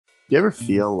Do you ever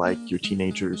feel like your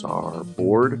teenagers are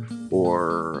bored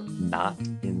or not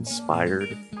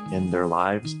inspired in their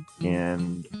lives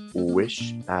and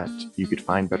wish that you could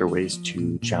find better ways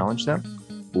to challenge them?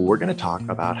 We're going to talk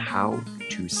about how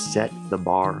to set the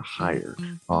bar higher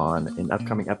on an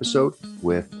upcoming episode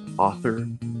with author,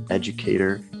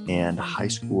 educator, and high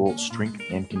school strength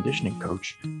and conditioning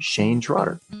coach Shane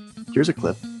Trotter. Here's a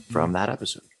clip from that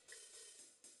episode.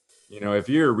 You know, if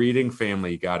you're a reading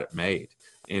family, you got it made.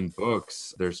 In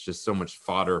books, there's just so much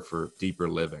fodder for deeper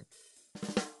living.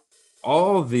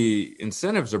 All the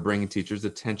incentives are bringing teachers'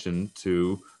 attention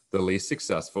to the least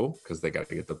successful because they got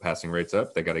to get the passing rates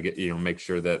up. They got to get, make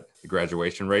sure that the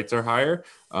graduation rates are higher.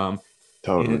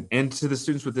 Totally. And to the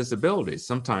students with disabilities,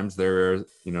 sometimes there are,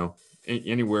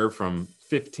 anywhere from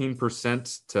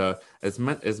 15% to as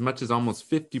much as almost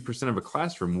 50% of a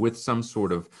classroom with some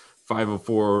sort of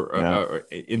 504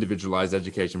 individualized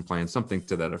education plan, something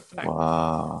to that effect.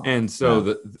 Wow. And so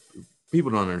the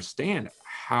people don't understand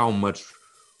how much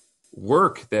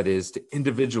work that is to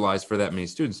individualize for that many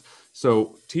students.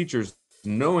 So teachers,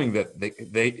 knowing that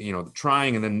they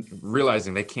trying and then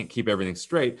realizing they can't keep everything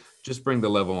straight, just bring the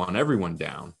level on everyone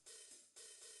down.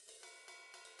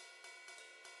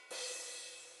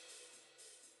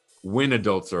 When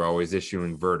adults are always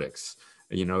issuing verdicts,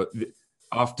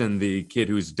 often the kid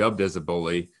who's dubbed as a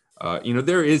bully,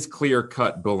 there is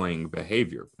clear-cut bullying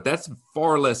behavior. That's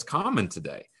far less common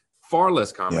today. Far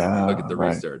less common if you look at the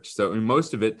research. So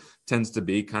most of it tends to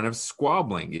be kind of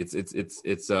squabbling. It's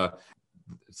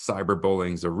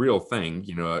cyberbullying is a real thing.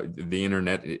 The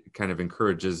internet, it kind of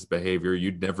encourages behavior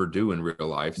you'd never do in real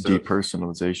life. So,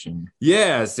 depersonalization.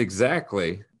 Yes,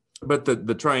 exactly. But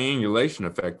the triangulation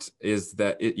effect is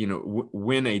that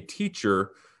when a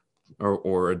teacher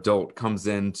or adult comes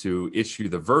in to issue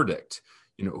the verdict,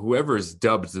 whoever is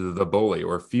dubbed the bully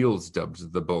or feels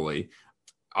dubbed the bully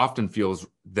often feels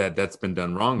that that's been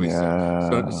done wrongly.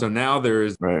 Yeah. So now there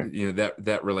is,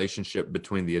 that relationship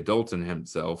between the adult and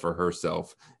himself or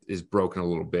herself is broken a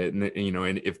little bit. And,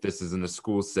 and if this is in a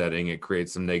school setting, it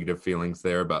creates some negative feelings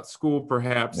there about school,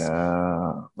 perhaps,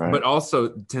 but also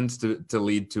tends to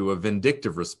lead to a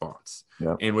vindictive response.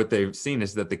 Yep. And what they've seen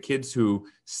is that the kids who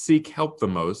seek help the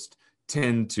most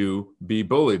tend to be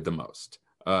bullied the most.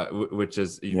 Which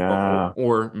is,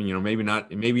 or maybe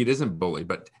not, maybe it isn't bully,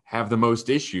 but have the most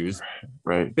issues.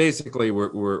 Right. Basically,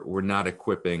 we're not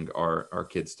equipping our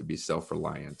kids to be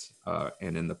self-reliant,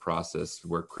 and in the process,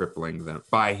 we're crippling them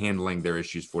by handling their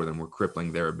issues for them. We're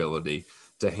crippling their ability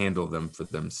to handle them for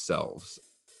themselves.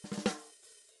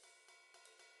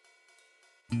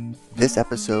 This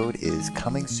episode is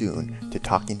coming soon to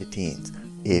Talking to Teens.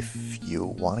 If you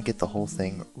want to get the whole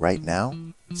thing right now,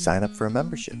 sign up for a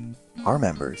membership. Our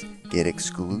members get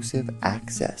exclusive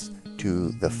access to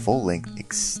the full-length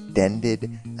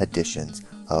extended editions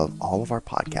of all of our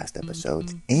podcast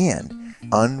episodes and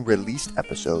unreleased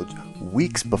episodes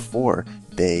weeks before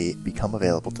they become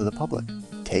available to the public.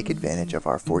 Take advantage of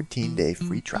our 14-day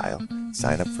free trial.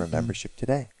 Sign up for a membership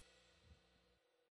today.